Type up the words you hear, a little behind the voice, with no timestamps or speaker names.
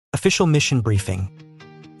Official mission briefing.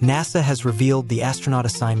 NASA has revealed the astronaut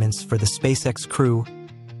assignments for the SpaceX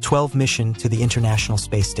Crew-12 mission to the International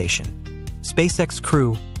Space Station. SpaceX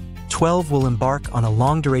Crew-12 will embark on a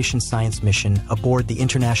long-duration science mission aboard the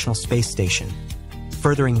International Space Station,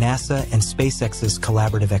 furthering NASA and SpaceX's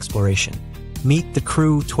collaborative exploration. Meet the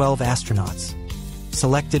Crew-12 astronauts,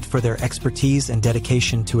 selected for their expertise and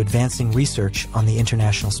dedication to advancing research on the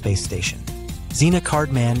International Space Station. Xena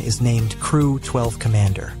Cardman is named Crew-12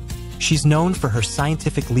 Commander. She's known for her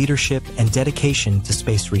scientific leadership and dedication to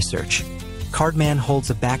space research. Cardman holds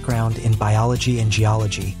a background in biology and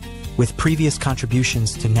geology, with previous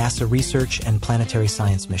contributions to NASA research and planetary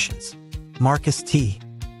science missions. Marcus T.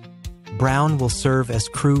 Brown will serve as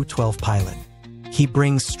Crew-12 pilot. He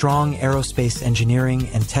brings strong aerospace engineering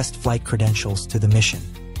and test flight credentials to the mission.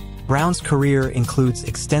 Brown's career includes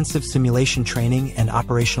extensive simulation training and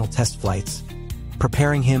operational test flights,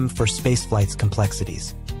 preparing him for spaceflight's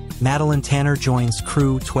complexities. Madeline Tanner joins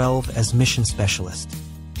Crew-12 as mission specialist.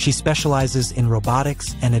 She specializes in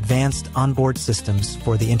robotics and advanced onboard systems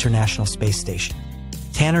for the International Space Station.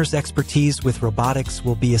 Tanner's expertise with robotics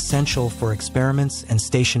will be essential for experiments and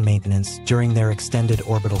station maintenance during their extended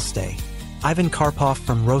orbital stay. Ivan Karpov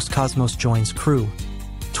from Roscosmos joins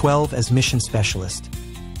Crew-12 as mission specialist,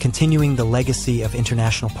 continuing the legacy of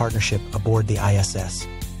international partnership aboard the ISS.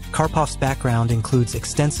 Karpov's background includes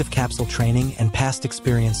extensive capsule training and past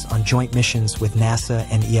experience on joint missions with NASA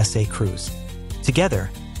and ESA crews. Together,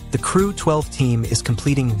 the Crew-12 team is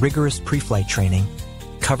completing rigorous pre-flight training,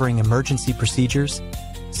 covering emergency procedures,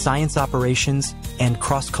 science operations, and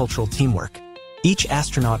cross-cultural teamwork. Each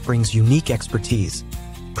astronaut brings unique expertise,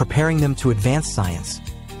 preparing them to advance science,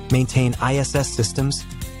 maintain ISS systems,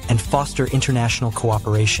 and foster international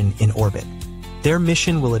cooperation in orbit. Their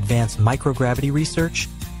mission will advance microgravity research,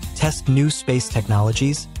 test new space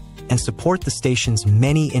technologies, and support the station's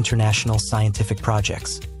many international scientific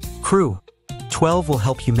projects. Crew-12 will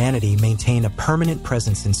help humanity maintain a permanent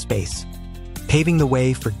presence in space, paving the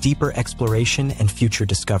way for deeper exploration and future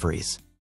discoveries.